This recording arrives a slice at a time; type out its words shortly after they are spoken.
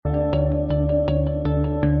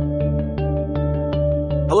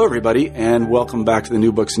Hello, everybody, and welcome back to the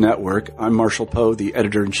New Books Network. I'm Marshall Poe, the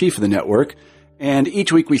editor-in-chief of the network, and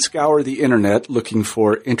each week we scour the internet looking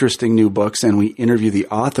for interesting new books, and we interview the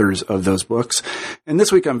authors of those books. And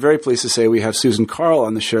this week I'm very pleased to say we have Susan Carle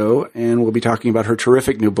on the show, and we'll be talking about her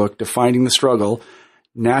terrific new book, Defining the Struggle,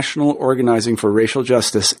 National Organizing for Racial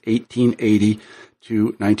Justice, 1880 to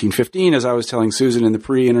 1915. As I was telling Susan in the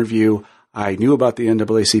pre-interview, I knew about the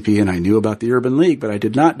NAACP and I knew about the Urban League, but I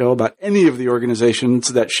did not know about any of the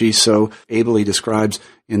organizations that she so ably describes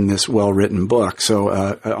in this well-written book. So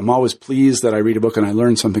I'm always pleased that I read a book and I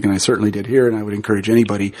learn something, and I certainly did here, and I would encourage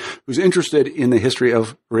anybody who's interested in the history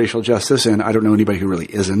of racial justice, and I don't know anybody who really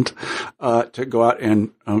isn't, to go out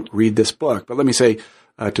and read this book. But let me say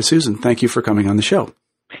to Susan, thank you for coming on the show.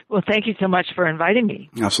 Well, thank you so much for inviting me.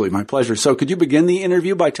 Absolutely, my pleasure. So could you begin the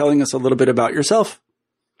interview by telling us a little bit about yourself?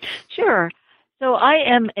 Sure. So I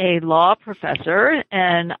am a law professor,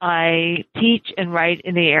 and I teach and write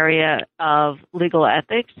in the area of legal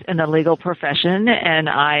ethics in the legal profession, and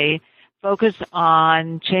I focus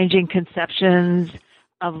on changing conceptions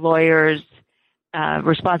of lawyers'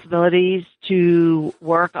 responsibilities to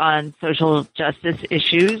work on social justice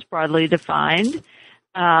issues, broadly defined.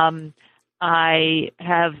 I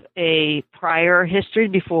have a prior history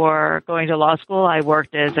before going to law school. I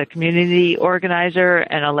worked as a community organizer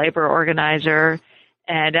and a labor organizer.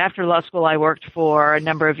 And after law school, I worked for a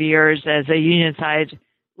number of years as a union-side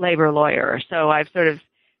labor lawyer. So I've sort of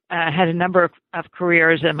had a number of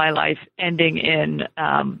careers in my life, ending in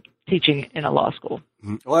teaching in a law school.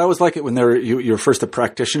 Well, I always like it when you're first a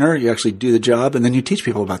practitioner, you actually do the job, and then you teach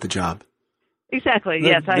people about the job. Exactly.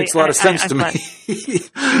 That yes, makes a lot of sense to me.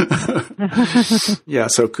 Yeah.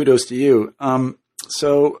 So kudos to you.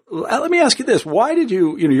 So let me ask you this: why did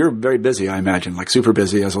you're very busy, I imagine, like super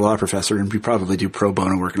busy as a law professor, and you probably do pro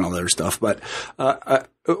bono work and all that other stuff. But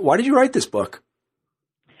why did you write this book?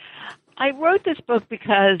 I wrote this book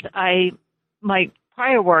because my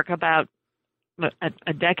prior work about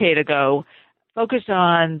a decade ago focused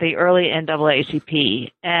on the early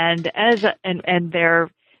NAACP and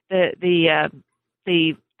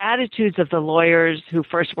the attitudes of the lawyers who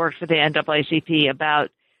first worked for the NAACP about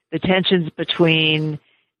the tensions between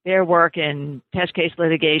their work in test case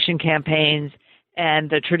litigation campaigns and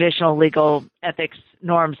the traditional legal ethics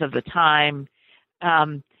norms of the time.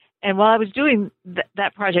 And while I was doing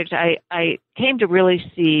that project, I came to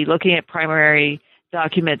really see, looking at primary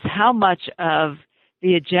documents, how much of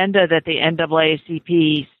the agenda that the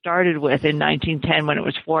NAACP started with in 1910 when it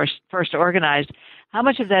was first organized, how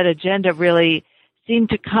much of that agenda really seemed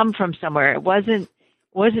to come from somewhere. It wasn't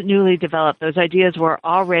newly developed. Those ideas were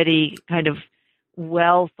already kind of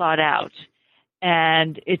well thought out.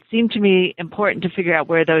 And it seemed to me important to figure out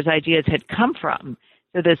where those ideas had come from.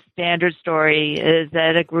 So the standard story is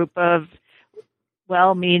that a group of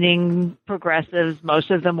well-meaning progressives, most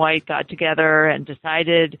of them white, got together and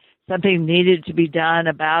decided something needed to be done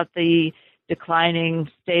about the declining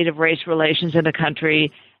state of race relations in the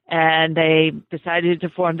country. And they decided to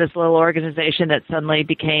form this little organization that suddenly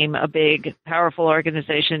became a big, powerful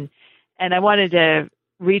organization. And I wanted to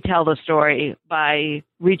retell the story by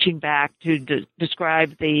reaching back to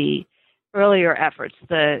describe the earlier efforts,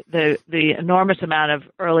 the enormous amount of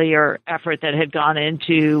earlier effort that had gone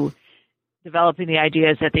into developing the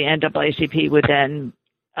ideas that the NAACP would then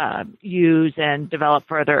use and develop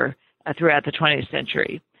further throughout the 20th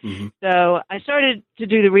century. Mm-hmm. So I started to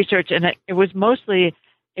do the research, and it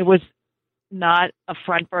was not a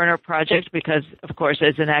front burner project because, of course,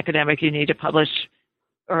 as an academic, you need to publish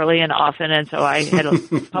early and often. And so I had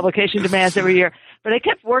publication demands every year, but I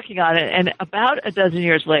kept working on it. And about a dozen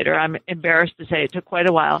years later, I'm embarrassed to say it took quite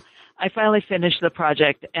a while, I finally finished the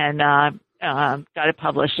project and got it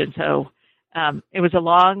published. And so it was a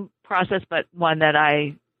long process, but one that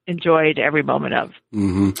I enjoyed every moment of.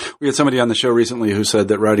 Mm-hmm. We had somebody on the show recently who said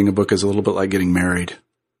that writing a book is a little bit like getting married.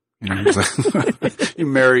 You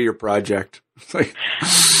marry your project. Like,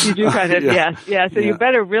 you do kind of, yeah. So you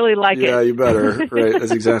better really like it. Yeah, you better. Right.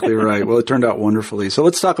 That's exactly right. Well, it turned out wonderfully. So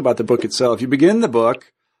let's talk about the book itself. You begin the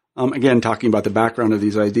book, again, talking about the background of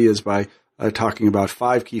these ideas by talking about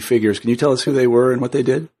 5 key figures. Can you tell us who they were and what they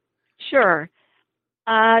did? Sure.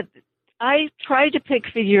 I tried to pick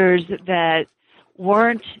figures that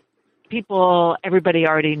weren't people everybody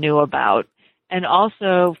already knew about, and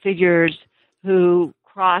also figures who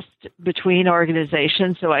crossed between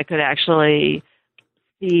organizations so I could actually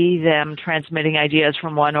see them transmitting ideas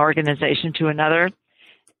from one organization to another.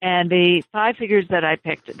 And the 5 figures that I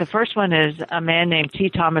picked, the first one is a man named T.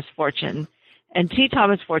 Thomas Fortune. And T.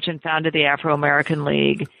 Thomas Fortune founded the Afro-American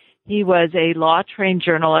League. He was a law-trained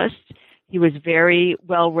journalist. He was very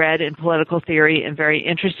well read in political theory and very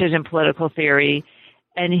interested in political theory.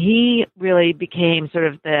 And he really became sort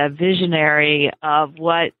of the visionary of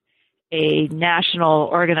what a national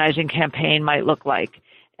organizing campaign might look like.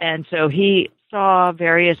 And so he saw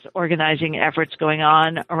various organizing efforts going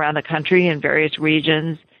on around the country in various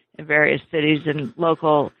regions, in various cities and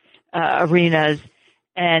local arenas.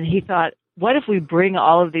 And he thought, what if we bring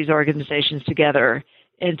all of these organizations together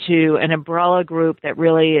into an umbrella group that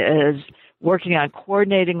really is working on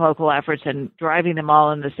coordinating local efforts and driving them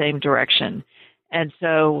all in the same direction? And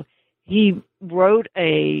so he wrote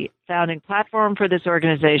a founding platform for this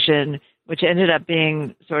organization, which ended up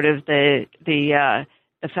being sort of the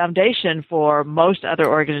foundation for most other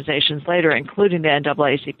organizations later, including the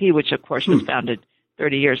NAACP, which of course was founded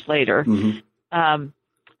 30 years later.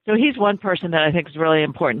 So he's one person that I think is really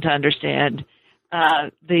important to understand.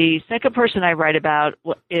 The second person I write about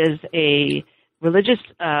is a religious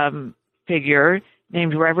figure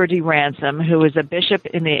named Reverend D. Ransom, who was a bishop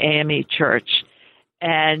in the AME Church.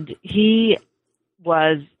 And he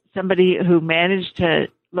was somebody who managed to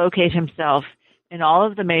locate himself in all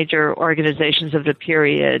of the major organizations of the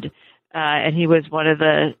period. And he was one of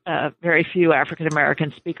the very few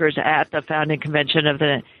African-American speakers at the founding convention of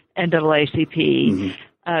the NAACP.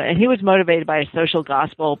 And he was motivated by a social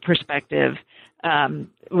gospel perspective,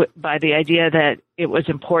 by the idea that it was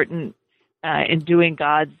important in doing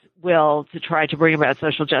God's will to try to bring about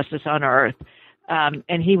social justice on earth.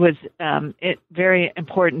 And he was very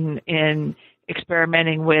important in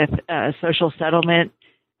experimenting with social settlement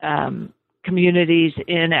communities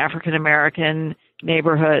in African-American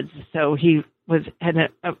neighborhoods. So he had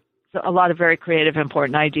a lot of very creative,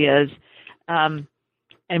 important ideas, and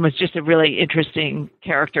was just a really interesting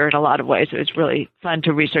character in a lot of ways. It was really fun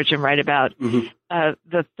to research and write about.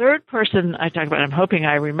 The third person I talk about, I'm hoping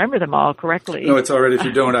I remember them all correctly. No, it's all right if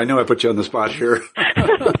you don't. I know I put you on the spot here.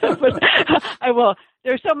 I will.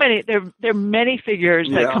 There's so many. There are many figures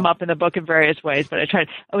that come up in the book in various ways, but I tried.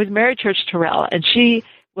 I was Mary Church Terrell, and she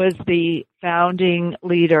was the founding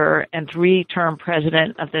leader and 3-term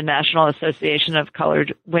president of the National Association of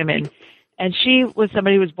Colored Women. And she was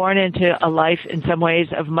somebody who was born into a life in some ways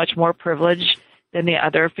of much more privilege than the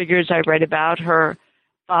other figures I read about. Her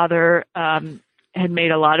father had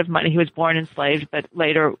made a lot of money. He was born enslaved, but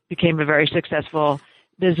later became a very successful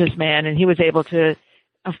businessman, and he was able to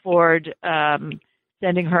afford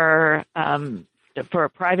sending her for a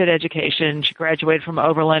private education. She graduated from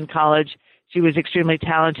Oberlin College. She was extremely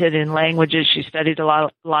talented in languages. She studied a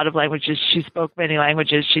lot of languages. She spoke many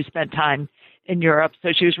languages. She spent time in Europe.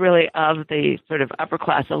 So she was really of the sort of upper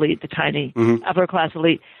class elite, the tiny upper class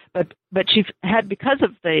elite. But she had, because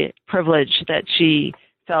of the privilege that she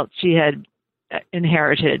felt she had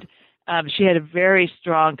inherited, she had a very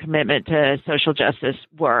strong commitment to social justice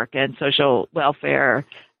work and social welfare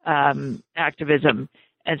activism.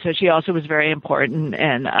 And so she also was very important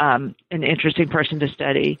and an interesting person to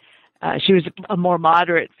study. She was a more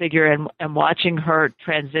moderate figure, and watching her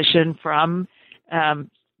transition from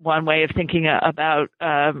one way of thinking about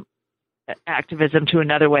activism to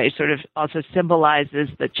another way sort of also symbolizes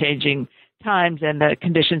the changing times and the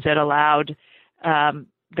conditions that allowed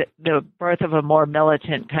the birth of a more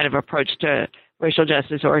militant kind of approach to racial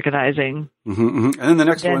justice organizing. And then the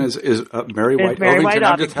next one is Mary White Ovington.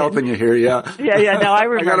 I'm just helping you here, Yeah, no, I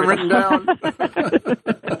remember. I got it written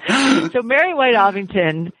down. So Mary White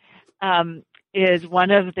Ovington is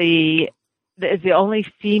is the only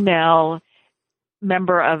female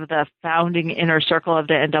member of the founding inner circle of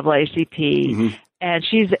the NAACP. And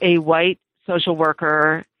she's a white social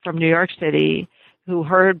worker from New York City who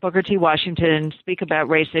heard Booker T. Washington speak about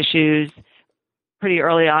race issues pretty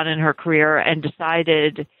early on in her career and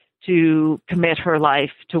decided to commit her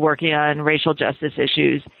life to working on racial justice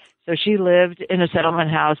issues. So she lived in a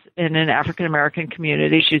settlement house in an African-American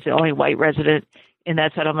community. She's the only white resident in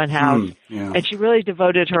that settlement house. And she really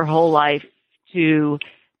devoted her whole life to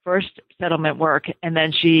first settlement work, and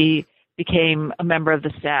then she became a member of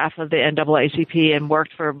the staff of the NAACP and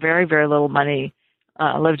worked for very, very little money,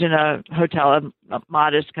 lived in a hotel, a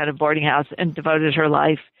modest kind of boarding house, and devoted her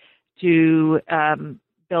life to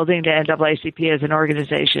building the NAACP as an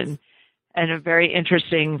organization. And a very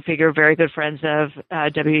interesting figure, very good friends of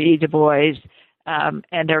W.E. Du Bois,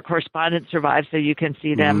 and their correspondence survives, so you can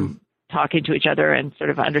see them talking to each other and sort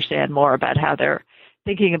of understand more about how they're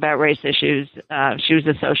thinking about race issues. She was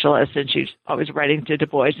a socialist, and she's always writing to Du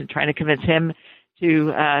Bois and trying to convince him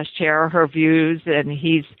to share her views, and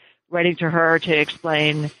he's writing to her to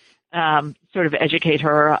explain, sort of educate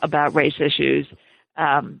her about race issues.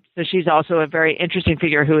 So she's also a very interesting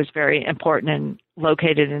figure who is very important and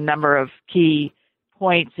located in a number of key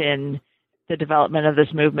points in the development of this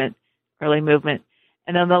early movement.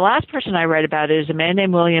 And then the last person I write about is a man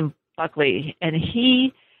named William Buckley, and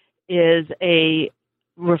he is a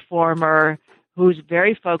reformer who's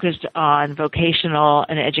very focused on vocational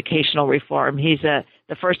and educational reform. He's the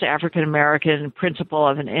first African-American principal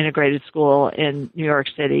of an integrated school in New York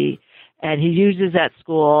City, and he uses that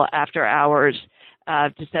school after hours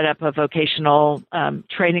to set up a vocational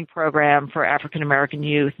training program for African-American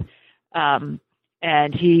youth.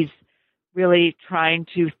 And he's really trying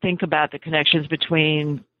to think about the connections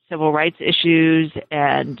between civil rights issues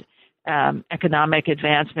and economic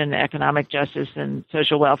advancement, economic justice, and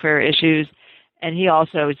social welfare issues. And he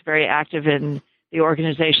also is very active in the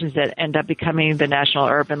organizations that end up becoming the National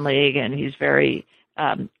Urban League, and he's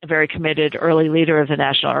a very committed early leader of the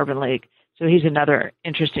National Urban League. So he's another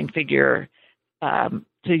interesting figure to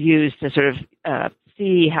use to sort of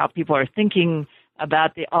see how people are thinking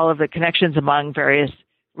about all of the connections among various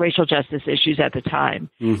racial justice issues at the time.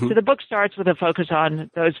 Mm-hmm. So the book starts with a focus on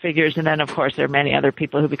those figures, and then, of course, there are many other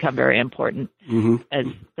people who become very important as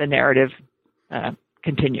the narrative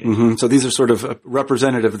continues. Mm-hmm. So these are sort of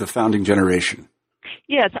representative of the founding generation.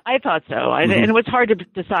 Yes, I thought so. And it was hard to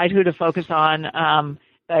decide who to focus on,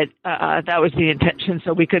 but that was the intention,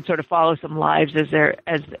 so we could sort of follow some lives as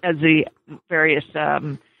the various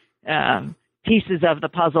pieces of the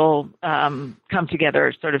puzzle come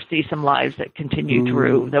together, sort of see some lives that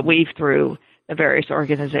continue that weave through the various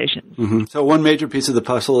organizations. Mm-hmm. So one major piece of the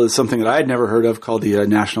puzzle is something that I had never heard of called the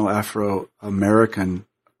National Afro-American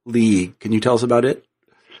League. Can you tell us about it?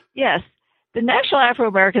 Yes. The National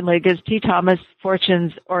Afro-American League is T. Thomas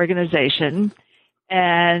Fortune's organization,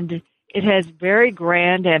 and it has very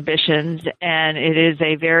grand ambitions, and it is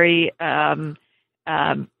a very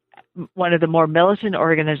one of the more militant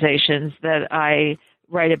organizations that I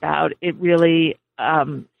write about. It really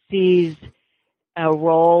sees a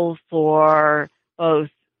role for both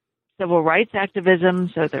civil rights activism,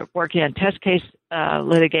 so they're working on test case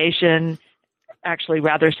litigation, actually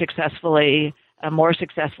rather successfully, more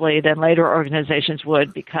successfully than later organizations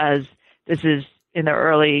would, because this is in the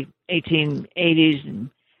early 1880s, and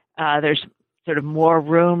there's sort of more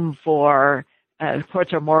room for,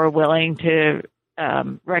 courts are more willing to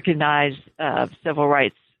recognize civil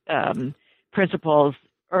rights principles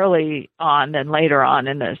early on than later on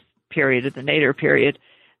in this period, of the Nader period.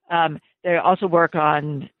 They also work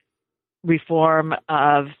on reform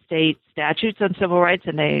of state statutes on civil rights,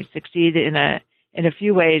 and they succeed in a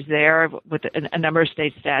few ways there with a number of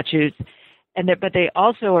state statutes. But they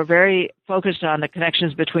also are very focused on the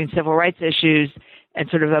connections between civil rights issues and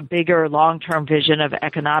sort of a bigger long-term vision of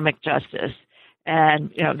economic justice.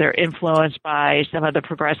 And, they're influenced by some of the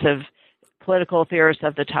progressive political theorists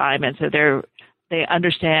of the time. And so they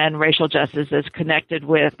understand racial justice as connected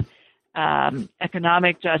with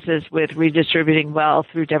economic justice, with redistributing wealth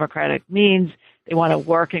through democratic means. They want to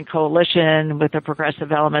work in coalition with the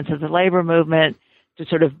progressive elements of the labor movement to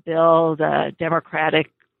sort of build a democratic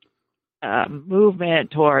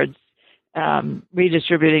movement towards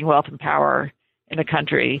redistributing wealth and power in the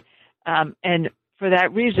country. And for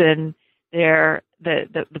that reason, the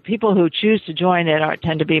people who choose to join it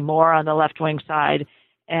tend to be more on the left-wing side,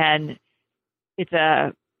 and it's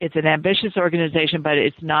an ambitious organization, but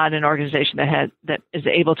it's not an organization that is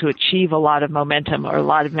able to achieve a lot of momentum or a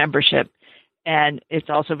lot of membership. And it's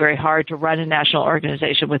also very hard to run a national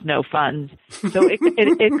organization with no funds. So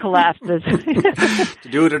it collapses. To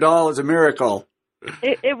do it at all is a miracle.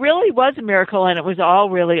 It really was a miracle, and it was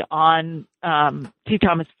all really on T.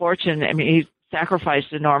 Thomas Fortune. I mean, he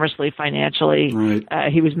sacrificed enormously financially.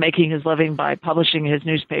 Right. He was making his living by publishing his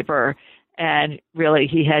newspaper, and really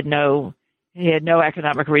he had no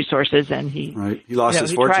economic resources, and he lost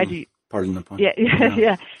his fortune. Pardon the pun.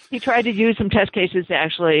 Yeah. He tried to use some test cases to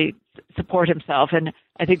actually support himself, and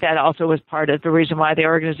I think that also was part of the reason why the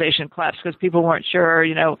organization collapsed, because people weren't sure,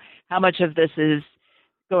 how much of this is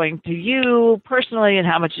going to you personally, and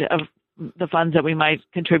how much of the funds that we might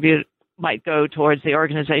contribute might go towards the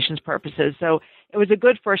organization's purposes. So it was a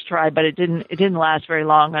good first try, but it didn't last very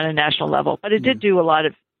long on a national level. But it did do a lot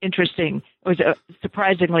of interesting. It was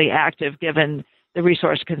surprisingly active given the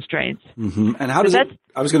resource constraints. Mm-hmm. And how does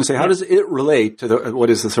I was going to say, how does it relate to what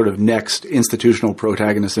is the sort of next institutional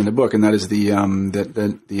protagonist in the book, and that is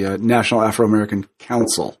the National Afro-American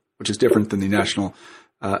Council, which is different than the National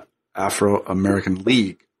Afro-American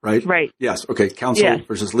League, right? Right. Yes. Okay. Council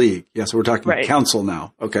versus League. Yeah. So we're talking council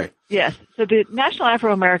now. Okay. Yes. So the National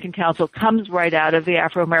Afro-American Council comes right out of the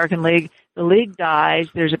Afro-American League. The League dies.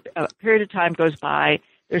 There's a period of time goes by.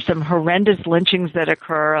 There's some horrendous lynchings that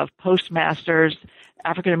occur of postmasters,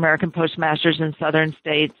 African-American postmasters in southern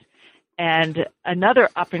states. And another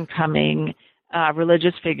up-and-coming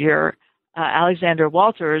religious figure, Alexander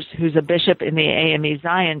Walters, who's a bishop in the AME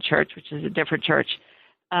Zion Church, which is a different church,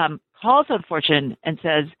 calls on Fortune and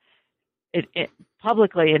says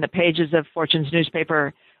publicly in the pages of Fortune's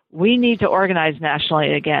newspaper, we need to organize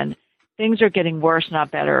nationally again. Things are getting worse,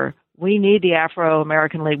 not better. We need the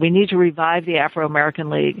Afro-American League. We need to revive the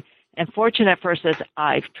Afro-American League. And Fortune at first says,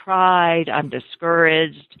 I've tried, I'm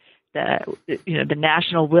discouraged, the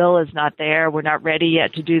national will is not there, we're not ready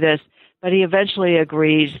yet to do this. But he eventually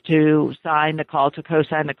agrees to co-sign the call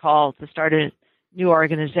to start a new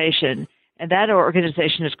organization. And that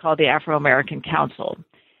organization is called the Afro-American Council.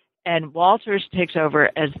 And Walters takes over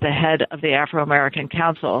as the head of the Afro-American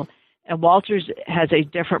Council. And Walters has a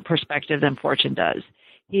different perspective than Fortune does.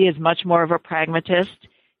 He is much more of a pragmatist.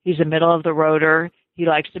 He's a middle-of-the-roader. He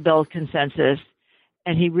likes to build consensus.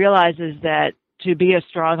 And he realizes that to be a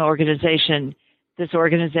strong organization, this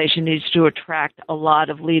organization needs to attract a lot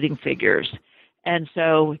of leading figures. And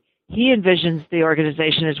so he envisions the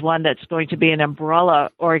organization as one that's going to be an umbrella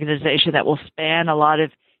organization that will span a lot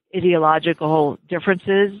of ideological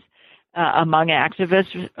differences among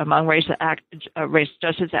activists, among race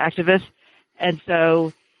justice activists. And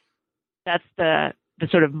so that's the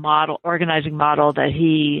sort of organizing model that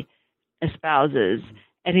he espouses.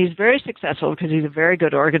 And he's very successful because he's a very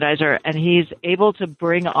good organizer, and he's able to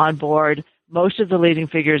bring on board most of the leading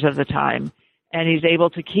figures of the time, and he's able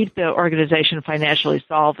to keep the organization financially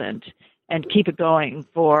solvent and keep it going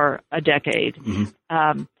for a decade.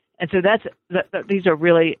 Mm-hmm. And so these are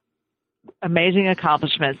really amazing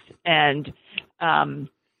accomplishments, and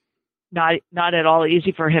not at all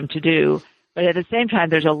easy for him to do. But at the same time,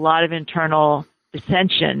 there's a lot of internal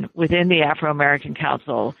dissension within the Afro-American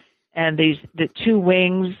Council, and the two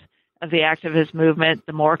wings of the activist movement,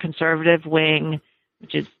 the more conservative wing,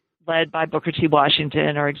 which is led by Booker T.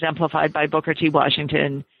 Washington or exemplified by Booker T.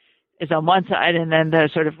 Washington, is on one side, and then the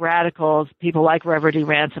sort of radicals, people like Reverend E.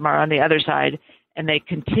 Ransom, are on the other side, and they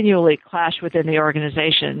continually clash within the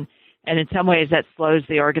organization. And in some ways, that slows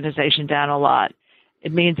the organization down a lot.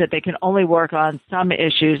 It means that they can only work on some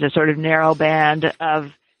issues, a sort of narrow band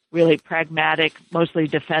of really pragmatic, mostly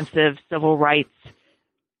defensive civil rights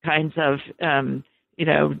kinds of,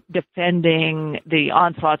 defending the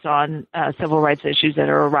onslaughts on civil rights issues that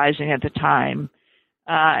are arising at the time.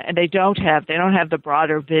 And they don't have the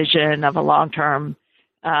broader vision of a long-term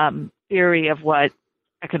theory of what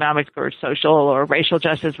economic or social or racial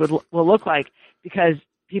justice will look like, because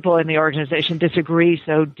people in the organization disagree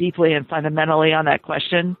so deeply and fundamentally on that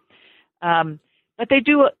question. But they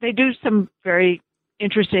do some very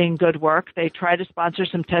interesting good work. They try to sponsor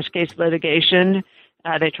some test case litigation.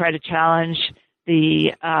 They try to challenge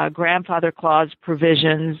the grandfather clause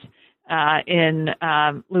provisions in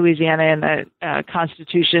Louisiana and the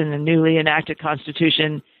Constitution, the newly enacted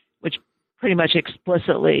Constitution, which pretty much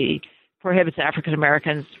explicitly prohibits African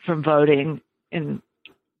Americans from voting in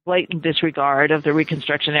blatant disregard of the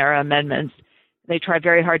Reconstruction era amendments. They try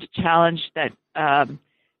very hard to challenge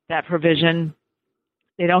that provision.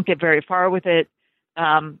 They don't get very far with it.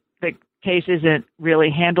 The case isn't really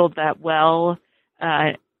handled that well,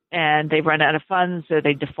 and they run out of funds, so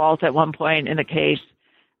they default at one point in the case.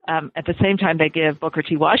 At the same time, they give Booker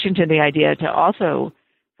T. Washington the idea to also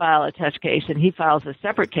file a test case, and he files a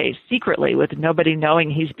separate case secretly with nobody knowing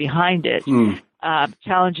he's behind it,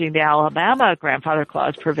 challenging the Alabama grandfather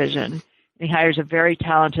clause provision. And he hires a very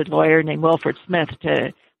talented lawyer named Wilford Smith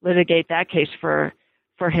to litigate that case for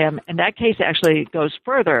him. And that case actually goes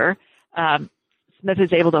further. Smith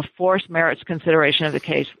is able to force merits consideration of the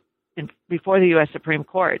case before the U.S. Supreme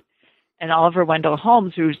Court. And Oliver Wendell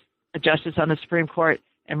Holmes, who's a justice on the Supreme Court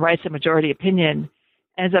and writes a majority opinion,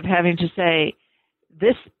 ends up having to say,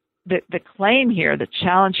 the claim here, the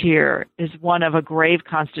challenge here, is one of a grave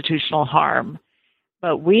constitutional harm.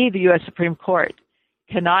 But we, the U.S. Supreme Court,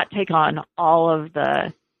 cannot take on all of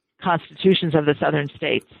the constitutions of the southern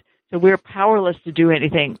states. So we're powerless to do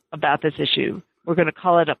anything about this issue. We're going to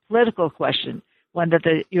call it a political question, one that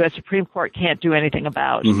the U.S. Supreme Court can't do anything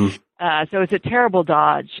about. Mm-hmm. So it's a terrible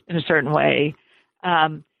dodge in a certain way.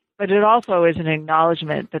 But it also is an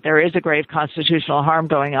acknowledgement that there is a grave constitutional harm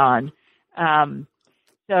going on.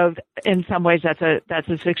 So in some ways, that's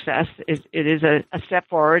a success. It is a step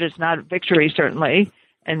forward. It's not a victory, certainly.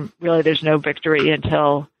 And really, there's no victory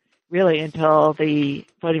until the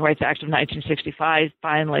Voting Rights Act of 1965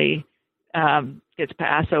 finally gets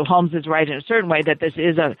passed. So Holmes is right in a certain way that this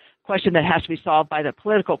is a question that has to be solved by the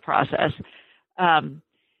political process.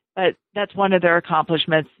 But that's one of their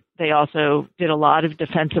accomplishments. They also did a lot of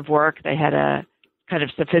defensive work. They had a kind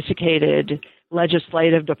of sophisticated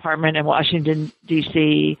legislative department in Washington,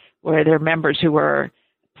 D.C., where their members who were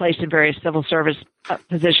placed in various civil service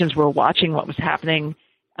positions were watching what was happening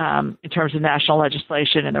in terms of national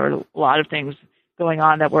legislation, and there were a lot of things going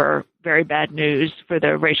on that were very bad news for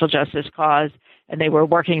the racial justice cause, and they were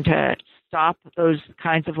working to stop those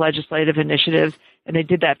kinds of legislative initiatives, and they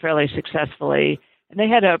did that fairly successfully. And they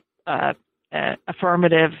had a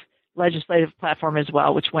affirmative legislative platform as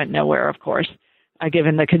well, which went nowhere, of course,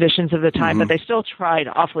 given the conditions of the time, but they still tried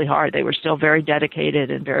awfully hard. They were still very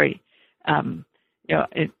dedicated and very, to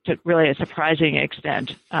really a surprising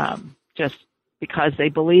extent, just because they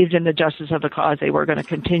believed in the justice of the cause, they were going to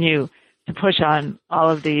continue to push on all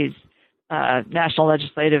of these national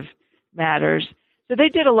legislative matters. So they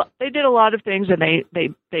did a lot of things, and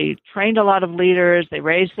they trained a lot of leaders. They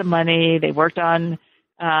raised some money. They worked on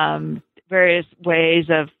various ways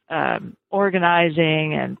of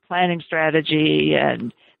organizing and planning strategy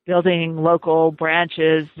and building local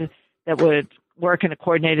branches that would work in a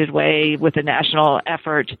coordinated way with a national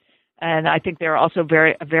effort. And I think they're also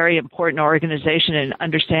a very important organization in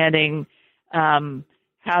understanding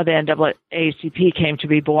how the NAACP came to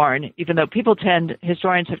be born, even though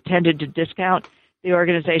historians have tended to discount the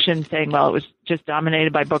organization, saying, well, it was just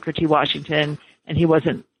dominated by Booker T. Washington, and he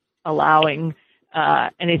wasn't allowing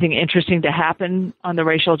anything interesting to happen on the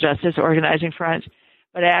racial justice organizing front.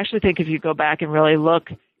 But I actually think if you go back and really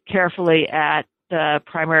look carefully at the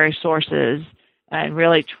primary sources and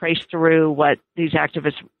really trace through what these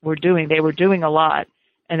activists were doing, they were doing a lot,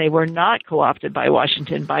 and they were not co-opted by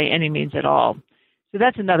Washington by any means at all. So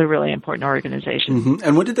that's another really important organization. Mm-hmm.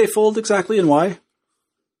 And when did they fold exactly, and why?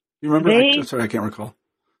 You remember? I'm sorry, I can't recall.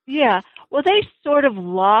 Yeah. Well, they sort of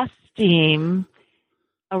lost steam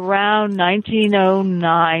around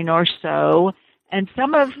 1909 or so, and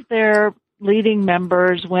some of their leading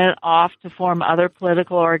members went off to form other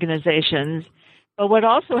political organizations. But what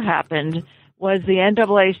also happened was the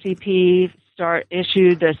NAACP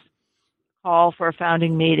issued this call for a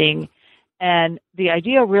founding meeting, and the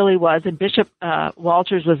idea really was, and Bishop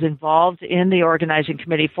Walters was involved in the organizing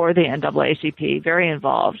committee for the NAACP, very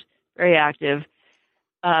involved, very active.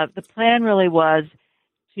 The plan really was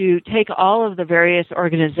to take all of the various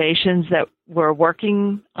organizations that were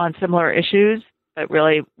working on similar issues but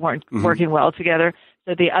really weren't working well together.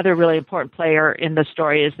 So the other really important player in the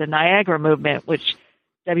story is the Niagara Movement, which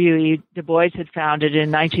W.E. Du Bois had founded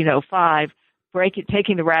in 1905,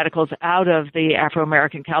 taking the radicals out of the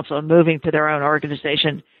Afro-American Council and moving to their own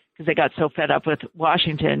organization because they got so fed up with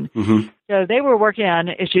Washington. So they were working on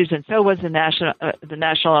issues, and so was the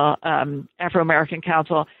National Afro-American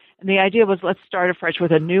Council. And the idea was, let's start afresh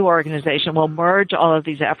with a new organization. We'll merge all of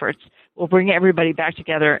these efforts. We'll bring everybody back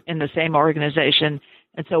together in the same organization.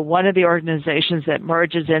 And so one of the organizations that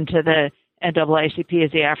merges into the NAACP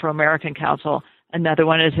is the Afro-American Council. Another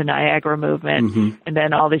one is the Niagara Movement. And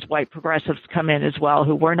then all these white progressives come in as well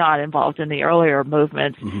who were not involved in the earlier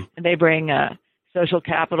movements. And they bring social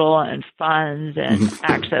capital and funds and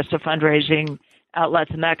access to fundraising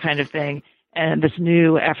outlets and that kind of thing. And this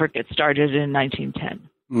new effort gets started in 1910.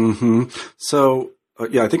 So,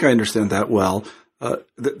 I think I understand that well.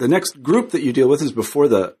 The next group that you deal with is before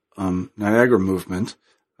the Niagara Movement,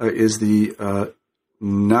 is the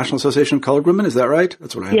National Association of Colored Women. Is that right?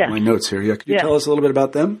 That's what I have in my notes here. Yeah, could you tell us a little bit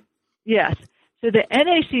about them? Yes. So the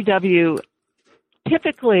NAACW,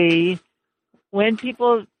 typically, when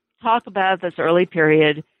people talk about this early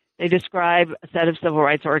period, they describe a set of civil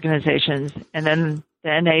rights organizations, and then the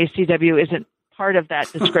NAACW isn't part of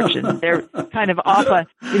that description. They're kind of often,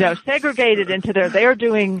 segregated into they're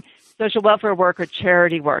doing social welfare work or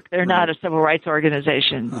charity work. They're not a civil rights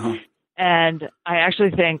organization. And I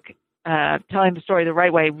actually think telling the story the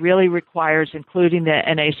right way really requires including the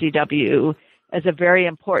NAACW as a very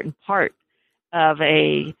important part of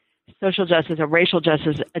a social justice, a racial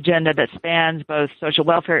justice agenda that spans both social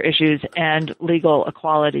welfare issues and legal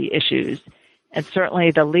equality issues. And certainly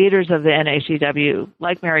the leaders of the NAACW,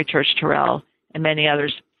 like Mary Church Terrell and many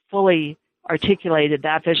others, fully articulated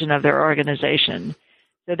that vision of their organization.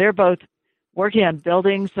 So they're both working on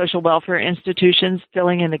building social welfare institutions,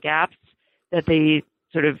 filling in the gaps that the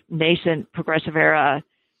sort of nascent progressive era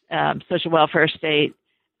social welfare state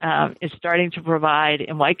is starting to provide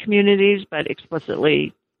in white communities, but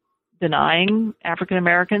explicitly denying African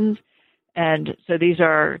Americans. And so these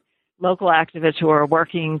are local activists who are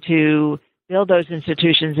working to build those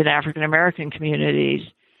institutions in African American communities.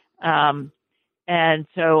 And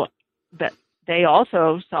so they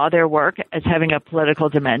also saw their work as having a political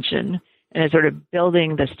dimension and as sort of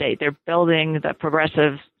building the state. They're building the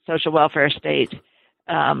progressive social welfare state.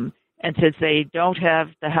 And since they don't have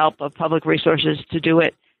the help of public resources to do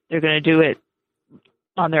it, they're going to do it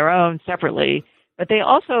on their own separately. But they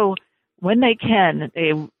also, when they can,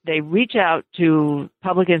 they reach out to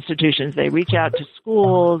public institutions. They reach out to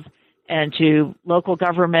schools and to local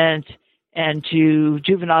government and to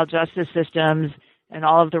juvenile justice systems and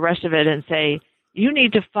all of the rest of it and say, you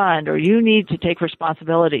need to fund or you need to take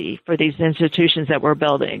responsibility for these institutions that we're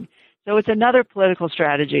building. So it's another political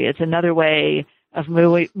strategy. It's another way of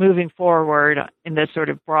moving forward in this sort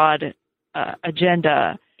of broad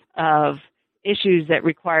agenda of issues that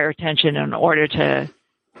require attention in order to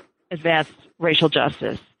advance racial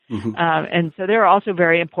justice. Mm-hmm. And so they're also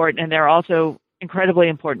very important, and they're also incredibly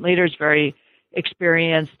important leaders, very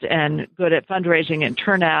experienced and good at fundraising and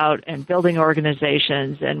turnout and building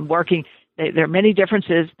organizations and working. There are many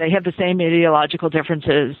differences. They have the same ideological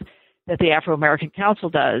differences that the Afro-American Council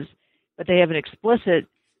does, but they have an explicit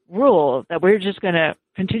rule that we're just going to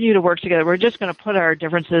continue to work together. We're just going to put our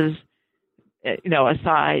differences,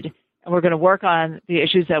 aside, and we're going to work on the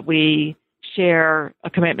issues that we share a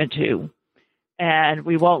commitment to, and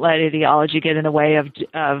we won't let ideology get in the way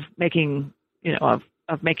of making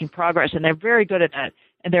progress. And they're very good at that,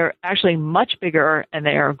 and they're actually much bigger, and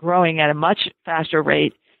they are growing at a much faster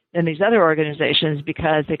rate than these other organizations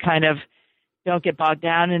because they kind of don't get bogged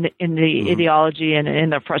down in the mm-hmm. ideology and in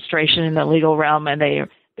the frustration in the legal realm, and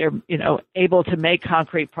they're able to make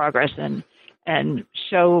concrete progress and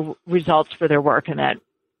show results for their work, and that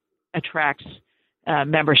attracts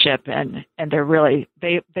membership, and they're really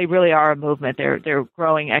they really are a movement. They're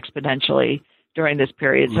growing exponentially during this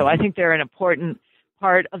period. Mm-hmm. So I think they're an important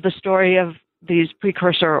part of the story of these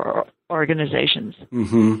precursor organizations.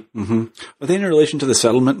 Mm-hmm. Mm-hmm. Are they in relation to the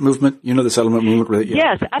settlement movement? You know the settlement movement, right? Yeah.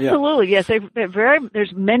 Yes, absolutely. Yeah. Yes,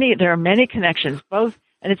 there are many connections, both,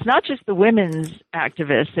 and it's not just the women's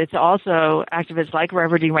activists. It's also activists like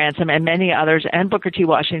Reverend D. Ransom and many others, and Booker T.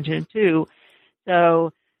 Washington too.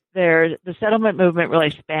 So the settlement movement really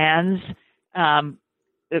spans.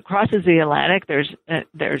 It crosses the Atlantic.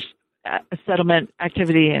 There's a settlement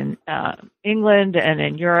activity in England and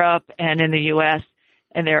in Europe and in the U.S.,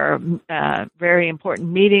 and there are very important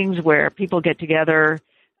meetings where people get together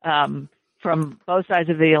from both sides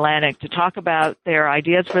of the Atlantic to talk about their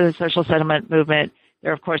ideas for the social settlement movement.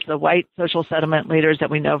 There are, of course, the white social settlement leaders that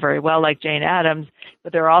we know very well, like Jane Addams,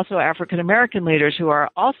 but there are also African-American leaders who are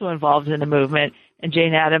also involved in the movement, and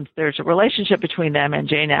Jane Addams, there's a relationship between them and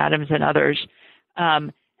Jane Addams and others.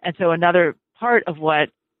 And so another part of what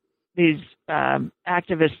these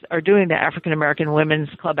activists are doing, the African-American Women's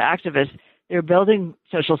Club activists, they're building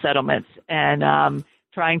social settlements and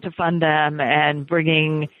trying to fund them and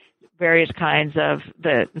bringing various kinds of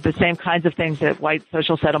the same kinds of things that white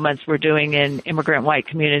social settlements were doing in immigrant white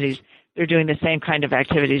communities. They're doing the same kind of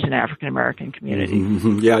activities in African-American communities.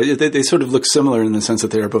 Mm-hmm. Yeah, they sort of look similar in the sense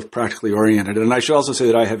that they are both practically oriented. And I should also say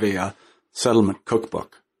that I have a settlement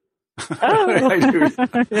cookbook. Oh, I do.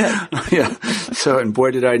 Yeah. So, and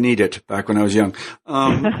boy, did I need it back when I was young.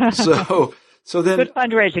 So then, good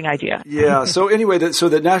fundraising idea. Yeah. So anyway, so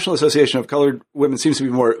the National Association of Colored Women seems to be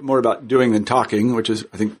more about doing than talking, which is,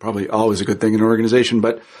 I think, probably always a good thing in an organization.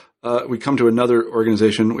 But we come to another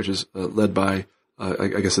organization which is led by, I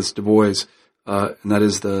guess it's Du Bois, and that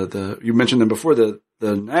is the you mentioned them before, the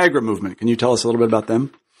Niagara Movement. Can you tell us a little bit about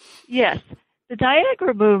them? Yes, the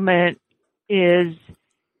Niagara Movement is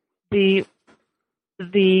the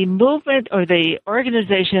movement or the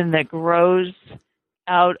organization that grows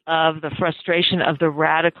out of the frustration of the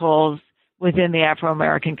radicals within the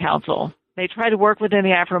Afro-American Council. They try to work within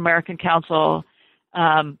the Afro-American Council.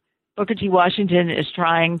 Booker T. Washington is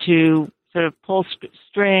trying to sort of pull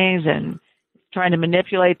strings and trying to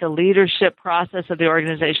manipulate the leadership process of the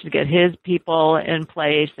organization to get his people in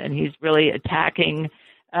place, and he's really attacking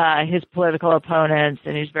his political opponents,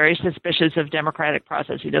 and he's very suspicious of democratic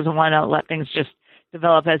process. He doesn't want to let things just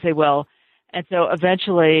develop as they will. And so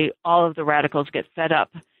eventually all of the radicals get fed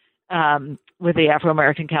up with the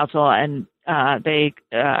Afro-American Council, and they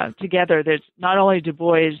together, there's not only Du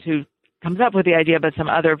Bois who comes up with the idea, but some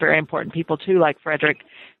other very important people too, like Frederick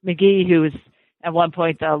McGee, who was at one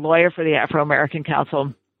point the lawyer for the Afro-American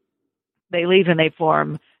Council. They leave and they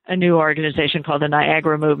form a new organization called the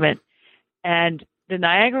Niagara Movement. And the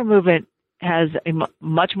Niagara Movement has a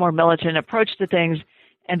much more militant approach to things,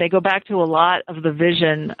 and they go back to a lot of the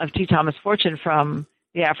vision of T. Thomas Fortune from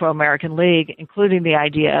the Afro-American League, including the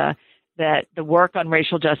idea that the work on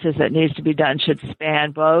racial justice that needs to be done should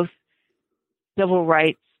span both civil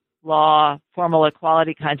rights, law, formal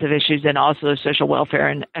equality kinds of issues, and also social welfare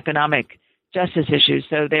and economic justice issues.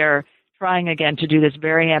 So they're trying again to do this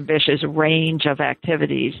very ambitious range of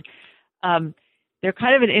activities. They're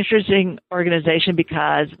kind of an interesting organization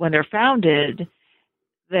because when they're founded,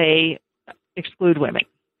 they exclude women.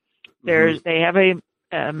 They have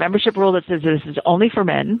a membership rule that says this is only for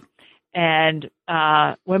men, and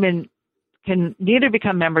women can neither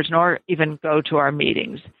become members nor even go to our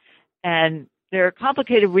meetings. And there are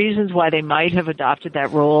complicated reasons why they might have adopted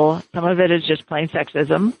that rule. Some of it is just plain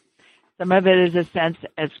sexism. Some of it is a sense,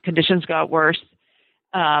 as conditions got worse,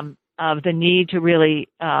 of the need to really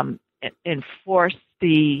enforce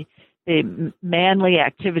the manly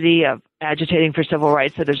activity of agitating for civil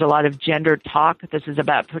rights. So there's a lot of gender talk. This is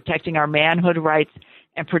about protecting our manhood rights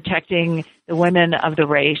and protecting the women of the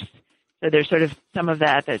race. So there's sort of some of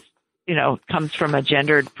that that's, comes from a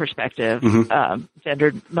gendered perspective,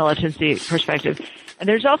 gendered militancy perspective. And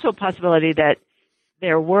there's also a possibility that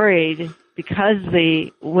they're worried because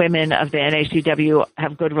the women of the NAACP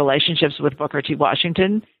have good relationships with Booker T.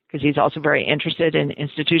 Washington, because he's also very interested in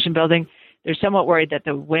institution building. They're somewhat worried that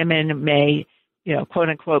the women may, quote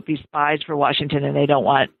unquote, be spies for Washington, and they don't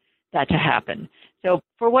want that to happen. So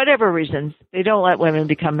for whatever reasons, they don't let women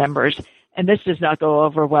become members. And this does not go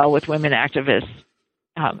over well with women activists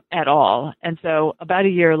at all. And so about a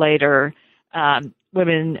year later,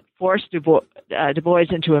 women forced Du Bois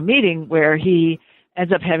into a meeting where he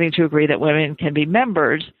ends up having to agree that women can be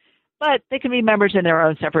members, but they can be members in their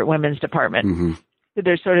own separate women's department. Mm-hmm. So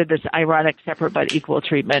there's sort of this ironic separate but equal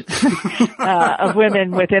treatment of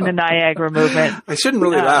women within the Niagara movement. I shouldn't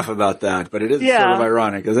really laugh about that, but it is sort of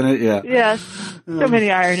ironic, isn't it? Yeah. Yes. So many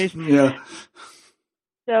ironies. Yeah.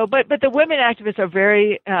 So, but the women activists are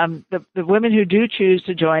very, the women who do choose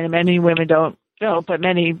to join, and many women don't, but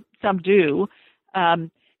some do. And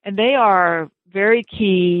they are very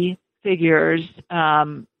key figures,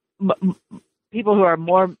 people who are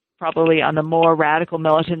more probably on the more radical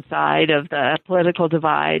militant side of the political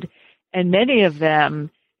divide. And many of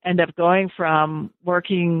them end up going from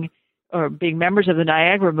working or being members of the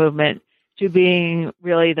Niagara movement to being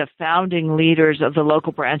really the founding leaders of the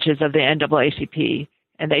local branches of the NAACP.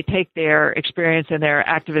 And they take their experience and their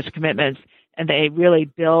activist commitments, and they really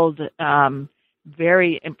build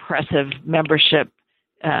very impressive membership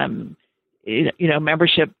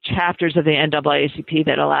membership chapters of the NAACP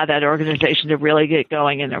that allow that organization to really get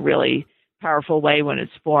going in a really powerful way when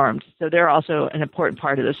it's formed. So they're also an important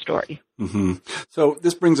part of the story. Mm-hmm. So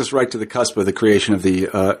this brings us right to the cusp of the creation of the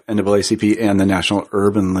NAACP and the National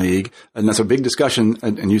Urban League. And that's a big discussion,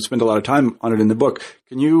 and you spend a lot of time on it in the book.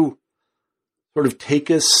 Can you sort of take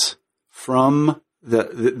us from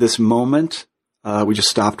this moment? We just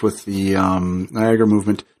stopped with the Niagara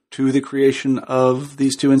movement to the creation of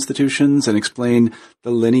these two institutions and explain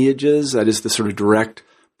the lineages, that is the sort of direct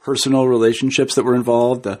personal relationships that were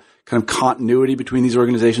involved, the kind of continuity between these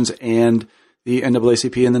organizations and the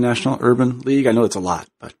NAACP and the National Urban League. I know it's a lot,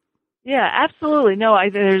 but. Yeah, absolutely. No,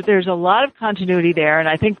 there's a lot of continuity there, and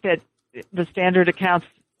I think that the standard accounts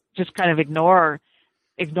just kind of ignore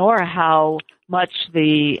how much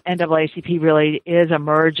the NAACP really is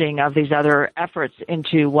emerging of these other efforts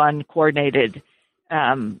into one coordinated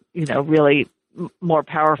really more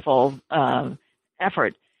powerful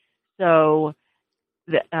effort. So,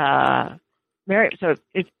 the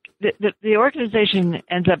organization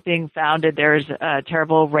ends up being founded. There's a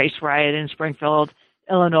terrible race riot in Springfield,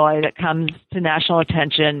 Illinois, that comes to national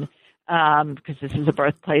attention because this is the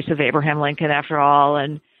birthplace of Abraham Lincoln, after all,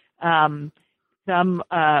 and some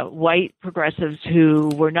white progressives who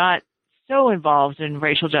were not so involved in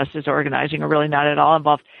racial justice organizing, or really not at all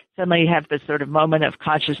involved, suddenly have this sort of moment of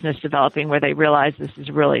consciousness developing where they realize this is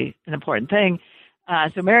really an important thing.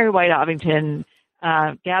 So Mary White Ovington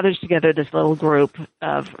gathers together this little group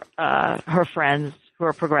of her friends who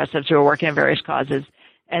are progressives who are working on various causes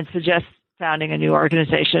and suggests founding a new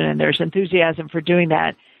organization, and there's enthusiasm for doing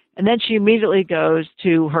that. And then she immediately goes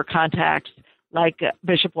to her contacts, like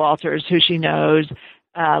Bishop Walters, who she knows,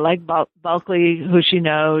 like Bulkley, who she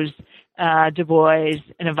knows, Du Bois,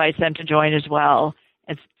 and invites them to join as well.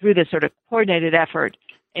 And through this sort of coordinated effort,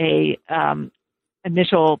 a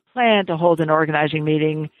initial plan to hold an organizing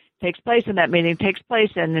meeting takes place, and that meeting takes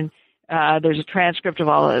place, and there's a transcript of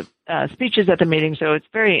all the speeches at the meeting. So it's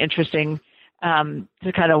very interesting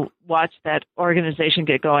to kind of watch that organization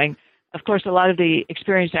get going. Of course, a lot of the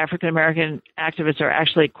experienced African-American activists are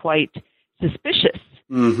actually quite suspicious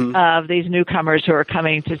of these newcomers who are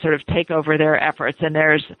coming to sort of take over their efforts. And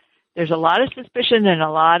there's a lot of suspicion and a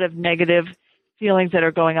lot of negative feelings that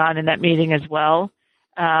are going on in that meeting as well.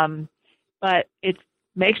 But it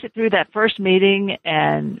makes it through that first meeting,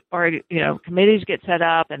 and committees get set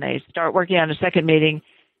up and they start working on a second meeting.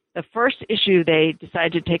 The first issue they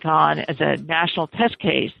decide to take on as a national test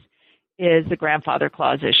case is the grandfather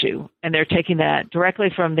clause issue, and they're taking that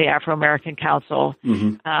directly from the Afro-American Council.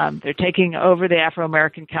 They're taking over the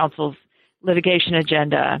Afro-American Council's litigation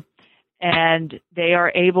agenda, and they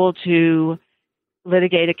are able to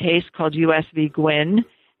litigate a case called U.S. v. Gwynn,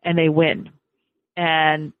 and they win.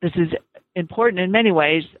 And this is important in many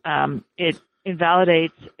ways. It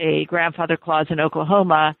invalidates a grandfather clause in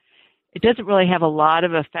Oklahoma. It doesn't really have a lot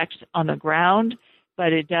of effects on the ground,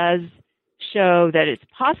 but it does show that it's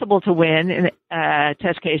possible to win in a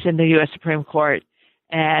test case in the U.S. Supreme Court,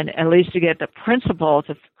 and at least to get the principle,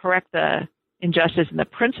 to correct the injustice in the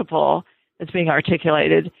principle that's being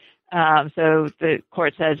articulated. So the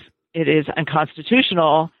court says it is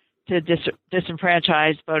unconstitutional to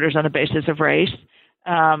disenfranchise voters on the basis of race.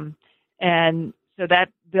 And so that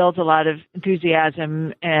builds a lot of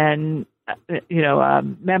enthusiasm and,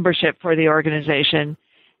 membership for the organization.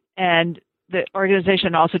 And the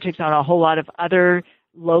organization also takes on a whole lot of other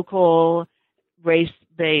local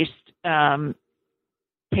race-based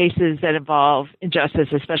cases that involve injustice,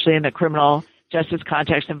 especially in the criminal justice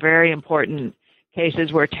context, some very important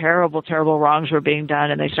cases where terrible, terrible wrongs were being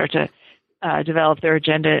done, and they start to develop their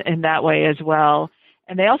agenda in that way as well.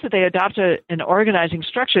 And they adopt an organizing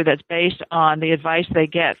structure that's based on the advice they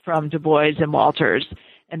get from Du Bois and Walters.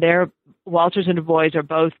 And Walters and Du Bois are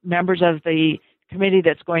both members of the committee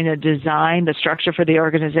that's going to design the structure for the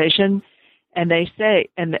organization. And they say,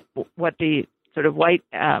 and what the sort of white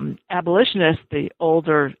abolitionists, the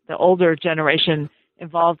older generation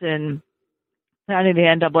involved in founding the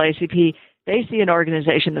NAACP, they see an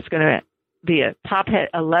organization that's going to be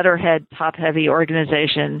a letterhead, top-heavy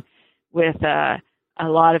organization with a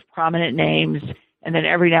lot of prominent names. And then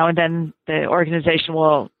every now and then the organization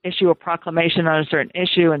will issue a proclamation on a certain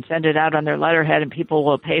issue and send it out on their letterhead, and people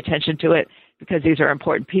will pay attention to it because these are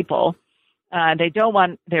important people.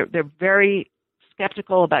 They're very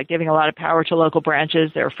skeptical about giving a lot of power to local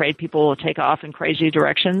branches. They're afraid people will take off in crazy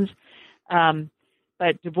directions.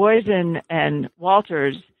 But Du Bois and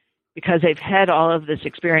Walters, because they've had all of this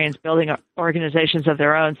experience building organizations of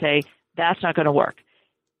their own, say that's not going to work.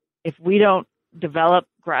 If we don't develop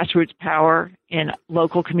grassroots power in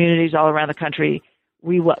local communities all around the country,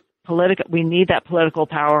 we need that political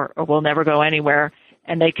power or we'll never go anywhere.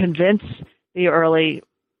 And they convince the early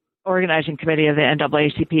organizing committee of the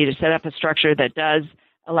NAACP to set up a structure that does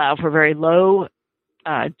allow for very low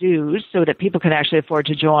dues so that people can actually afford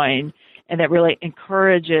to join, and that really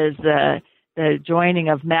encourages the joining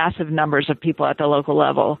of massive numbers of people at the local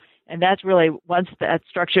level. And that's really, once that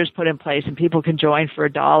structure is put in place and people can join for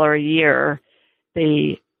 $1 a year,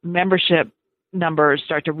 the membership numbers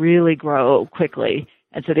start to really grow quickly.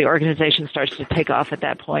 And so the organization starts to take off at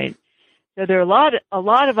that point. So there are a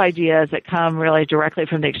lot of ideas that come really directly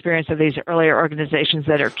from the experience of these earlier organizations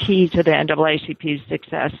that are key to the NAACP's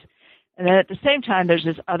success. And then at the same time, there's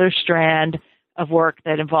this other strand of work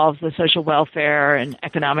that involves the social welfare and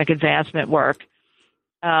economic advancement work.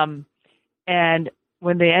 And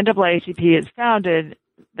when the NAACP is founded,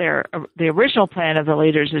 the original plan of the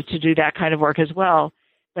leaders is to do that kind of work as well.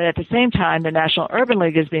 But at the same time, the National Urban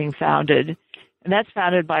League is being founded, and that's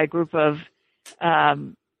founded by a group of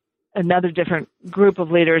another different group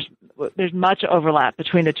of leaders. There's much overlap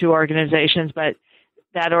between the two organizations, but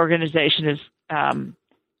that organization is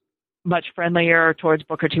much friendlier towards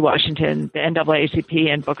Booker T. Washington. The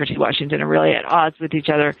NAACP and Booker T. Washington are really at odds with each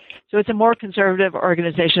other. So it's a more conservative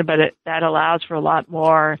organization, but that allows for a lot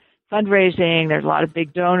more fundraising. There's a lot of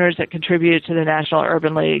big donors that contribute to the National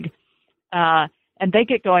Urban League. And they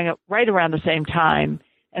get going right around the same time.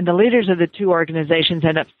 And the leaders of the two organizations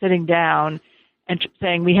end up sitting down and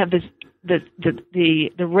saying, we have the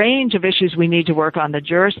range of issues we need to work on. The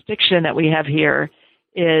jurisdiction that we have here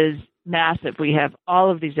is massive. We have all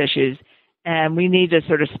of these issues, and we need to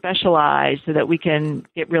sort of specialize so that we can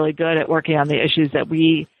get really good at working on the issues that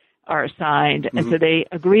we are assigned. Mm-hmm. And so they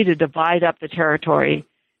agree to divide up the territory.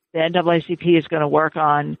 The NAACP is going to work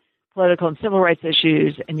on political and civil rights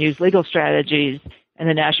issues and use legal strategies, and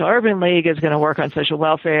the National Urban League is going to work on social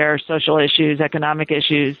welfare, social issues, economic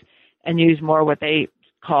issues, and use more what they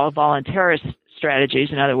call voluntarist strategies.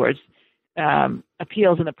 In other words,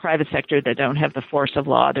 appeals in the private sector that don't have the force of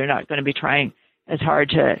law. They're not going to be trying as hard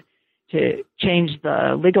to change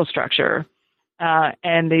the legal structure.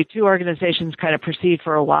 And the two organizations kind of proceed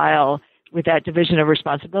for a while with that division of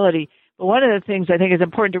responsibility. But one of the things I think is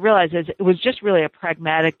important to realize is it was just really a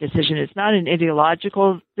pragmatic decision. It's not an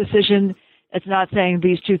ideological decision. It's not saying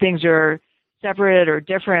these two things are separate or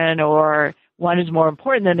different or one is more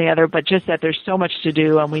important than the other, but just that there's so much to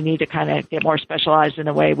do and we need to kind of get more specialized in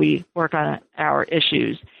the way we work on our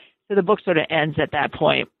issues. So the book sort of ends at that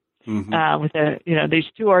point. Mm-hmm. With these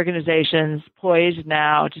two organizations poised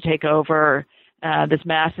now to take over this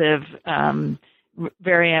massive,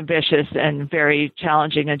 very ambitious and very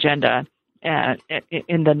challenging agenda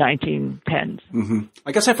in the 1910s. Mm-hmm.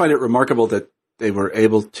 I guess I find it remarkable that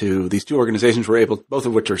these two organizations were able, both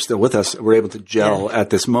of which are still with us, were able to gel at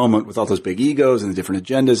this moment with all those big egos and the different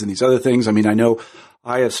agendas and these other things. I mean, I know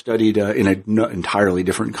I have studied in an entirely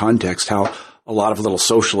different context how a lot of little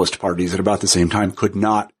socialist parties at about the same time could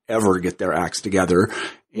not ever get their acts together.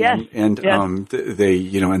 And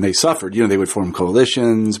they suffered, they would form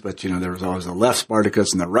coalitions, but, there was always the left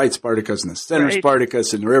Spartacus and the right Spartacus and the center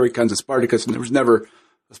Spartacus, and there were every kinds of Spartacus, and there was never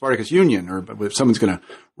a Spartacus Union, or if someone's going to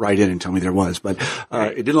write in and tell me there was, but,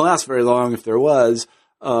 it didn't last very long if there was.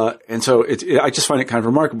 And so I just find it kind of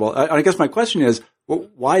remarkable. I guess my question is, well,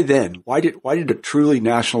 why then? Why did a truly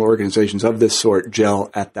national organizations of this sort gel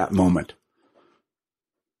at that moment?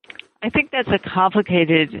 I think that's a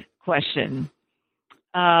complicated question.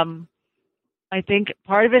 I think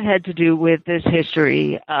part of it had to do with this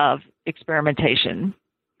history of experimentation.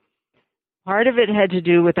 Part of it had to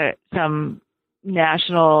do with some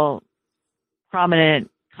national prominent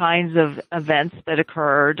kinds of events that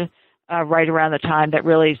occurred right around the time that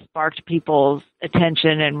really sparked people's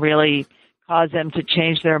attention and really caused them to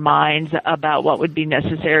change their minds about what would be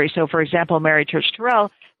necessary. So, for example, Mary Church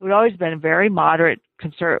Terrell, who had always been very moderate,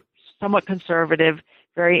 somewhat conservative,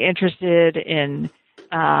 very interested in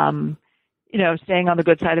staying on the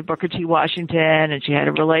good side of Booker T. Washington, and she had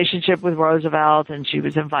a relationship with Roosevelt, and she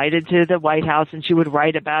was invited to the White House, and she would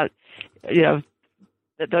write about,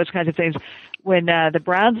 those kinds of things. When the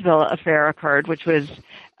Brownsville affair occurred, which was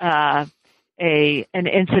an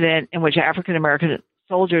incident in which African American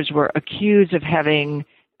soldiers were accused of having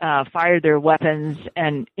fired their weapons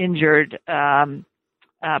and injured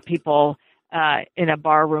people in a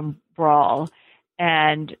barroom brawl,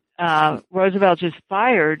 and Roosevelt just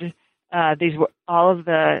fired the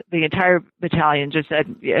entire battalion. Just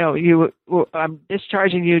said, I'm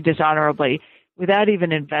discharging you dishonorably, without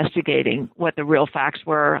even investigating what the real facts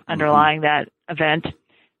were underlying that event.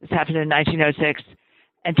 This happened in 1906,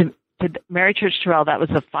 and to Mary Church Terrell, that was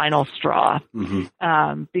the final straw,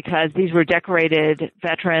 because these were decorated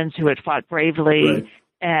veterans who had fought bravely. Right.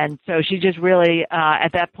 And so she just really,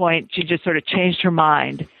 at that point, she just sort of changed her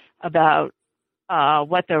mind about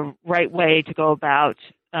what the right way to go about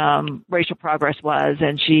racial progress was.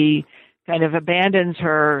 And she kind of abandons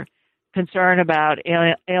her concern about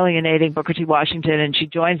alienating Booker T. Washington, and she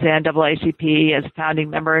joins the NAACP as a founding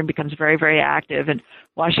member and becomes very, very active. And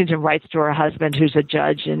Washington writes to her husband, who's a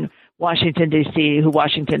judge in Washington, D.C., who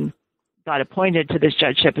Washington got appointed to this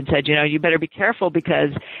judgeship, and said, you better be careful,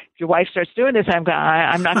 because if your wife starts doing this, I'm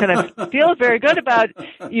not going to feel very good about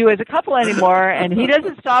you as a couple anymore. And he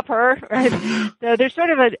doesn't stop her. Right? So there's sort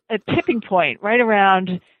of a tipping point right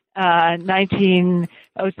around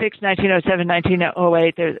 1906, 1907,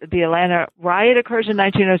 1908. The Atlanta riot occurs in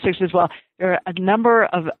 1906 as well. There are a number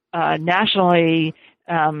of nationally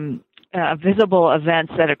visible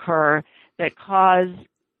events that occur that cause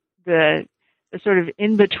the sort of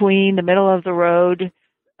in between, the middle of the road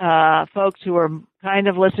folks who are kind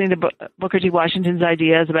of listening to Booker T. Washington's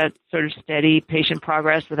ideas about sort of steady, patient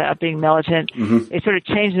progress without being militant. They sort of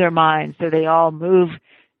change their minds, so they all move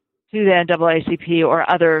to the NAACP or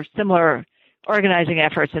other similar organizing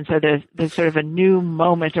efforts, and so there's sort of a new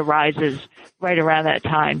moment arises right around that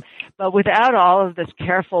time. But without all of this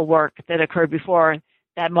careful work that occurred before,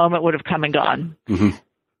 that moment would have come and gone.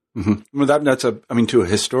 Well, that's to a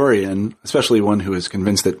historian, especially one who is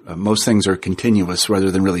convinced that most things are continuous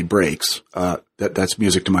rather than really breaks. That's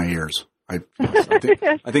music to my ears. I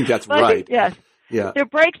think that's right. Yes. Yeah. There are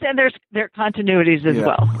breaks and there are continuities as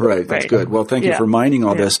well. Right. That's good. Well, thank you for mining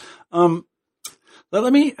all this.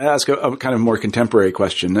 Let me ask a kind of more contemporary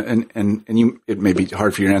question, and it may be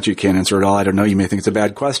hard for you to answer. You can't answer it all. I don't know. You may think it's a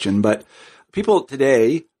bad question, but people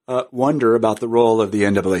today wonder about the role of the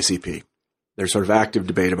NAACP. There's sort of active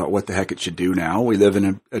debate about what the heck it should do now. We live in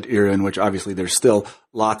an era in which obviously there's still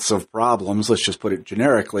lots of problems. Let's just put it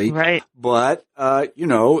generically. Right. But,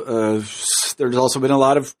 there's also been a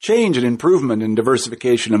lot of change and improvement and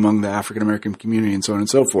diversification among the African American community and so on and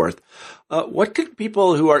so forth. What could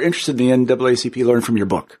people who are interested in the NAACP learn from your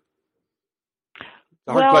book? It's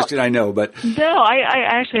a hard question, I know, but no, I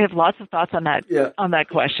actually have lots of thoughts on that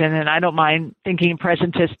question, and I don't mind thinking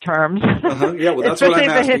presentist terms. Yeah, well, that's especially what I'm if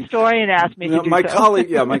asking. a historian asked me to do my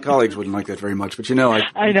so. My colleagues wouldn't like that very much, but I'm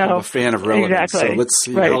a fan of relevance. Exactly. So let's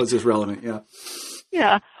see how is this relevant. Yeah.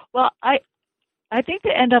 Yeah. Well, I think the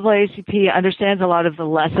NAACP understands a lot of the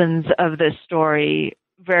lessons of this story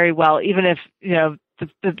very well, even if the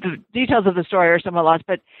details of the story are somewhat lost.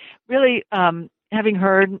 But really, having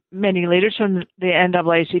heard many leaders from the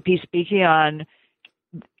NAACP speaking on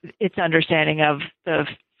its understanding of the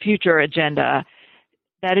future agenda,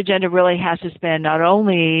 that agenda really has to span not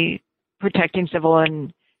only protecting civil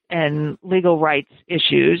and legal rights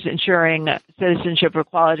issues, ensuring citizenship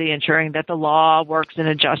equality, ensuring that the law works in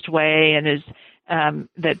a just way and is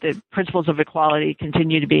that the principles of equality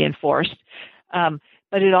continue to be enforced.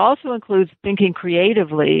 But it also includes thinking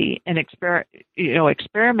creatively and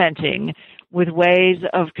experimenting with ways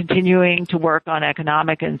of continuing to work on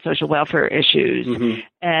economic and social welfare issues. Mm-hmm.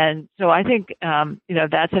 And so I think,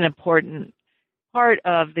 that's an important part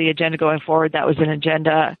of the agenda going forward. That was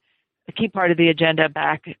a key part of the agenda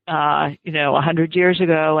back, 100 years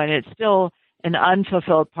ago, and it's still an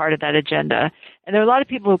unfulfilled part of that agenda. And there are a lot of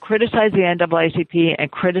people who criticize the NAACP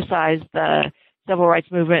and criticize the civil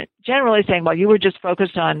rights movement, generally saying, well, you were just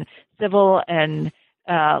focused on civil and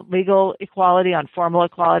legal equality, on formal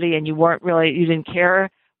equality, and you didn't care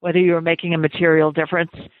whether you were making a material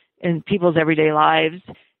difference in people's everyday lives.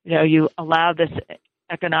 You allowed this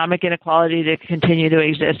economic inequality to continue to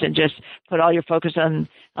exist and just put all your focus on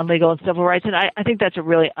legal and civil rights. And I think that's a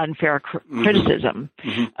really unfair criticism.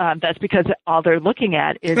 Mm-hmm. That's because all they're looking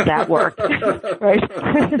at is that work, right?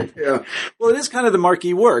 Yeah. Well, it is kind of the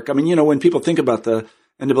marquee work. I mean, when people think about the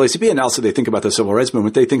NAACP and also they think about the civil rights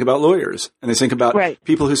movement, they think about lawyers and they think about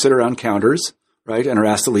people who sit around counters, right, and are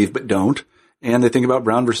asked to leave but don't. And they think about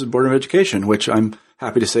Brown versus Board of Education, which I'm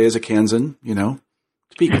happy to say as a Kansan,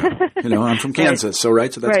 speaker. I'm from Kansas, so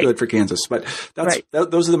that's good for Kansas. But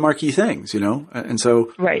those are the marquee things, and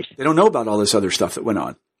so they don't know about all this other stuff that went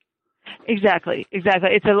on. Exactly.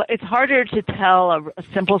 It's harder to tell a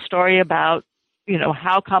simple story about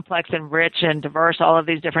how complex and rich and diverse all of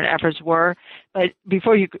these different efforts were. But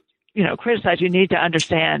before you criticize, you need to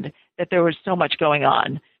understand that there was so much going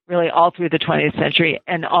on, really all through the 20th century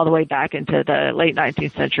and all the way back into the late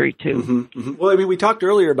 19th century too. Mm-hmm, mm-hmm. Well, I mean, we talked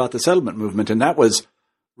earlier about the settlement movement, and that was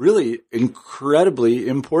really incredibly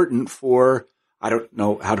important for, I don't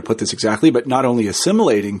know how to put this exactly, but not only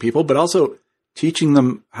assimilating people, but also teaching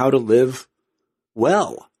them how to live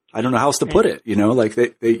well. I don't know how else to put it, like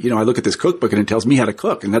they I look at this cookbook and it tells me how to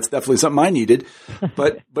cook, and that's definitely something I needed.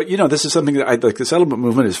 But this is something that the settlement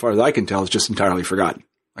movement, as far as I can tell, is just entirely forgotten.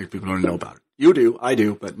 Like people don't know about it. You do, I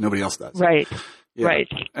do, but nobody else does. Right. Yeah. Right.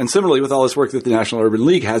 And similarly with all this work that the National Urban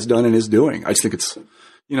League has done and is doing, I just think it's,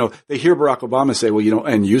 they hear Barack Obama say, well,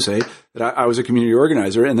 and you say that I was a community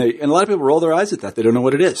organizer, and a lot of people roll their eyes at that. They don't know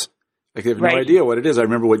what it is. Like they have no idea what it is. I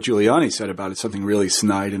remember what Giuliani said about it, something really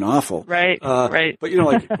snide and awful. Right. But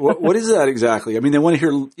what is that exactly? I mean, they want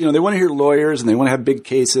to hear lawyers, and they want to have big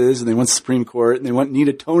cases, and they want the Supreme Court, and they want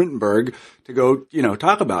Nita Tonenberg to go,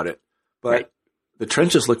 talk about it. But the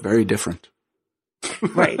trenches look very different.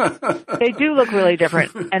 Right. They do look really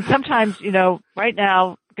different. And sometimes, right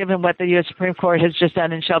now, given what the U.S. Supreme Court has just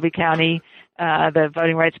done in Shelby County, the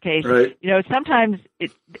voting rights case, sometimes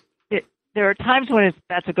there are times when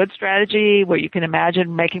that's a good strategy where you can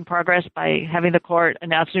imagine making progress by having the court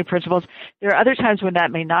announce new principles. There are other times when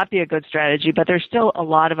that may not be a good strategy, but there's still a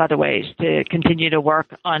lot of other ways to continue to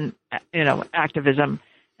work on, activism.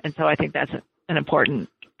 And so I think that's an important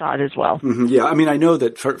thought as well. Mm-hmm. Yeah. I mean, I know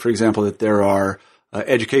that, for example, that there are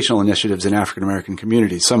educational initiatives in African-American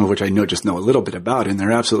communities, some of which I just know a little bit about, and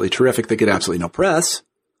they're absolutely terrific. They get absolutely no press.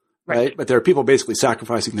 Right. But there are people basically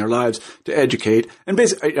sacrificing their lives to educate. And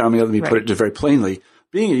basically, let me put it just very plainly.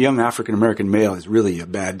 Being a young African-American male is really a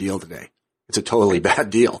bad deal today. It's a totally bad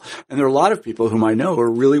deal. And there are a lot of people whom I know are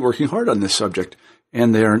really working hard on this subject,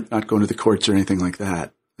 and they're not going to the courts or anything like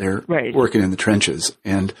that. They're working in the trenches.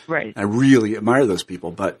 And I really admire those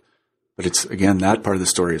people. But it's, again, that part of the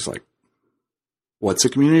story is like, what's a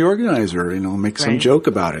community organizer? Make some joke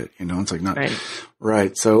about it. It's like not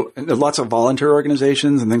right. So and there's lots of volunteer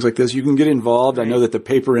organizations and things like this. You can get involved. I know that the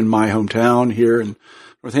paper in my hometown here in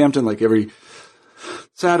Northampton, like every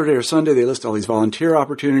Saturday or Sunday, they list all these volunteer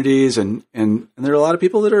opportunities, and there are a lot of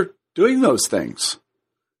people that are doing those things,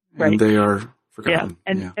 and they are forgotten.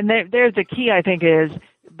 Yeah. And there's the key, I think, is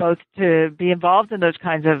both to be involved in those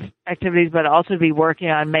kinds of activities, but also to be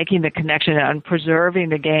working on making the connection and preserving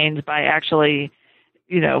the gains by actually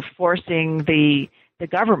forcing the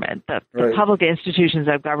government, the public institutions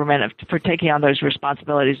of government for taking on those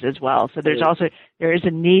responsibilities as well. So there is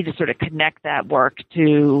a need to sort of connect that work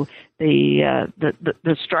to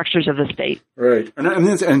the structures of the state. Right.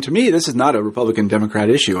 And to me, this is not a Republican Democrat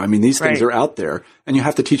issue. I mean, these things are out there, and you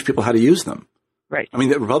have to teach people how to use them. Right. I mean,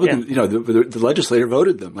 the Republican, the legislator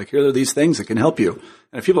voted them. Like, here are these things that can help you.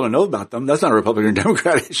 And if people don't know about them, that's not a Republican or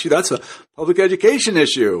Democrat issue. That's a public education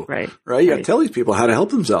issue. Right. Right. You got to tell these people how to help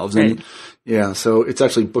themselves. And so it's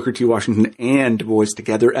actually Booker T. Washington and Du Bois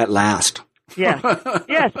together at last. Yes.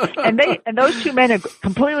 And those two men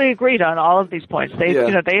completely agreed on all of these points.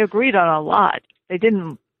 They agreed on a lot.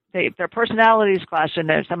 their personalities clashed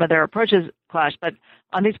and some of their approaches clashed, but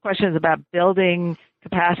on these questions about building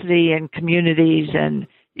capacity in communities and,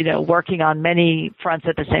 working on many fronts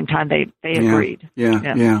at the same time, they agreed.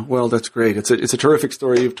 Yeah. Well, that's great. It's a terrific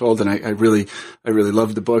story you've told, and I really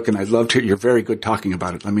loved the book, and I loved it. You're very good talking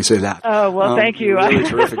about it. Let me say that. Oh, well, thank you. Really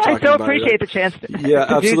terrific I so appreciate the chance to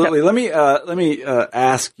absolutely. Let me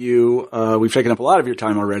ask you, we've taken up a lot of your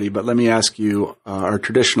time already, but let me ask you our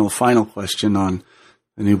traditional final question on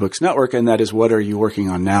the New Books Network, and that is, what are you working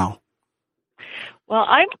on now? Well,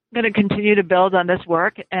 I'm going to continue to build on this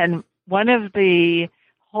work, and one of the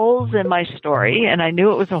holes in my story, and I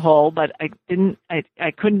knew it was a hole, but I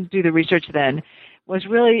couldn't do the research then, was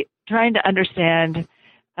really trying to understand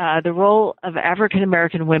the role of African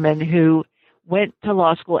American women who went to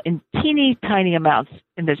law school in teeny tiny amounts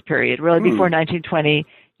in this period. Really, before 1920,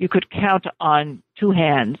 you could count on two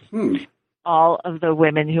hands all of the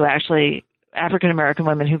women who actually, African American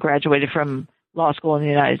women who graduated from law school in the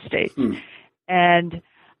United States. And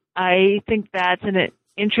I think that's an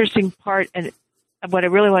interesting part, and what I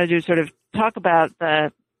really want to do is sort of talk about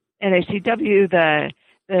the NAACP,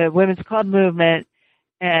 the women's club movement,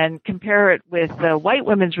 and compare it with the white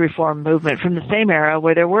women's reform movement from the same era,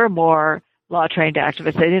 where there were more law-trained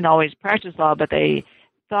activists. They didn't always practice law, but they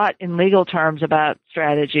thought in legal terms about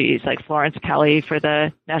strategies, like Florence Kelley for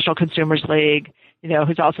the National Consumers League,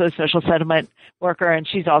 who's also a social settlement worker, and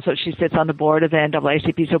she sits on the board of the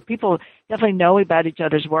NAACP. So people definitely know about each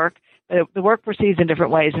other's work. The work proceeds in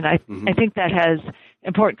different ways, and I think that has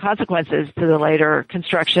important consequences to the later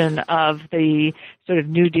construction of the sort of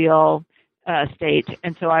New Deal state.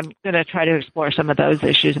 And so I'm going to try to explore some of those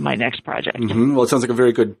issues in my next project. Well, it sounds like a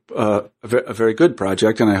very good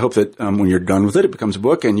project, and I hope that when you're done with it, it becomes a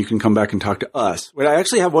book, and you can come back and talk to us. But I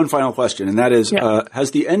actually have one final question, and that is,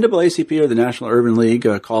 has the NAACP or the National Urban League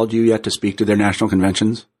called you yet to speak to their national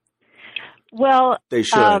conventions? Well, they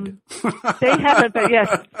should. They haven't, but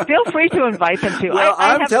yes, feel free to invite them to. Well,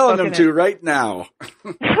 I'm telling them to right now.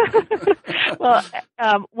 Well,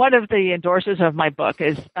 one of the endorsers of my book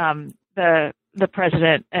is the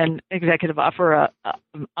president and executive officer,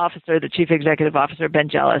 the chief executive officer, Ben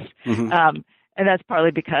Jealous, and that's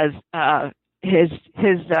partly because his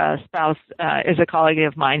spouse is a colleague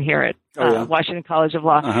of mine here at Washington College of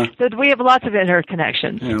Law. So we have lots of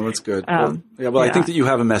interconnections. Yeah, that's good. I think that you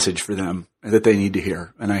have a message for them that they need to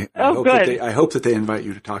hear, and I hope that they invite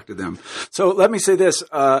you to talk to them. So let me say this.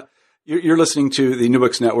 You're listening to the New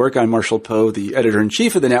Books Network. I'm Marshall Poe, the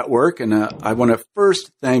editor-in-chief of the network, and I want to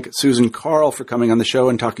first thank Susan Carle for coming on the show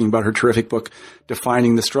and talking about her terrific book,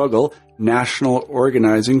 Defining the Struggle, National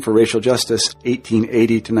Organizing for Racial Justice, 1880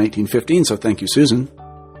 to 1915. So thank you, Susan.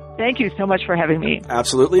 Thank you so much for having me.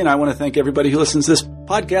 Absolutely, and I want to thank everybody who listens to this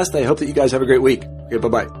podcast. I hope that you guys have a great week. Okay,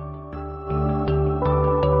 bye-bye.